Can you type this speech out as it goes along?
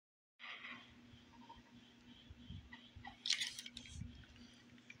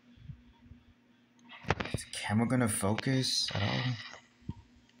Am I gonna focus at all?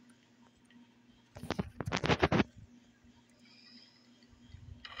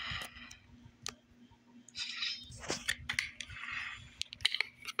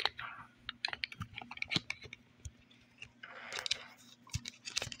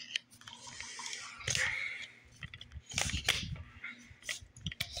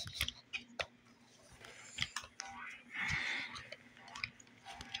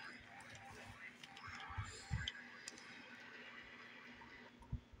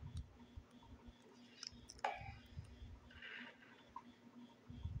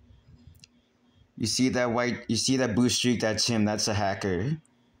 You see that blue streak? That's him. That's a hacker.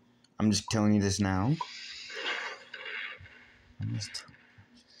 I'm just telling you this now.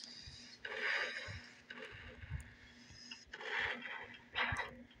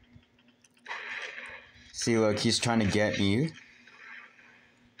 See, look, he's trying to get me.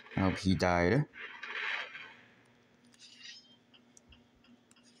 Oh, he died.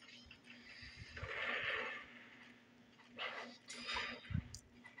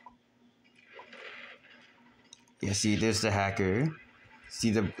 Yeah, see, there's the hacker. See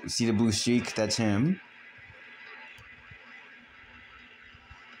the blue streak? That's him.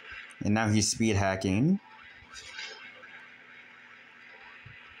 And now he's speed hacking.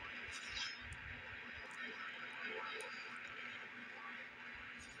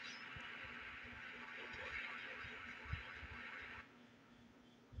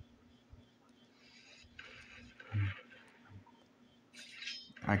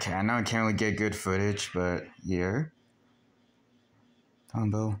 Okay, I know I can't really get good footage, but yeah.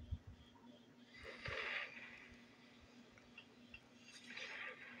 Combo.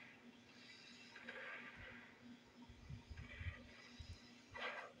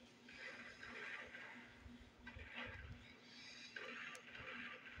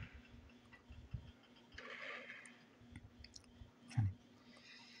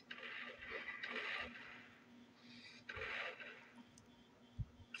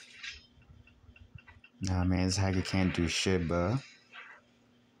 Nah, man, this hacker can't do shit, bro.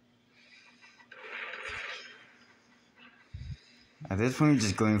 At this point, I'm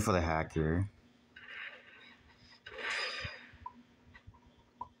just going for the hacker.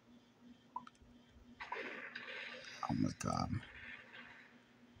 Oh my god.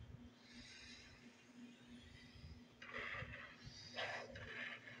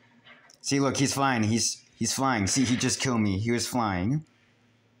 See, look, he's flying. He's flying. See, he just killed me. He was flying.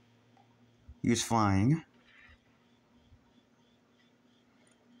 He was flying.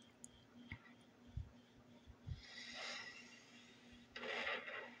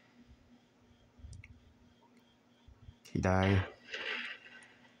 He died.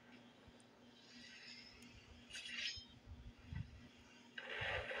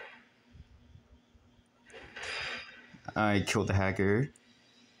 I killed the hacker.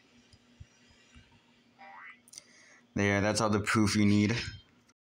 There, that's all the proof you need.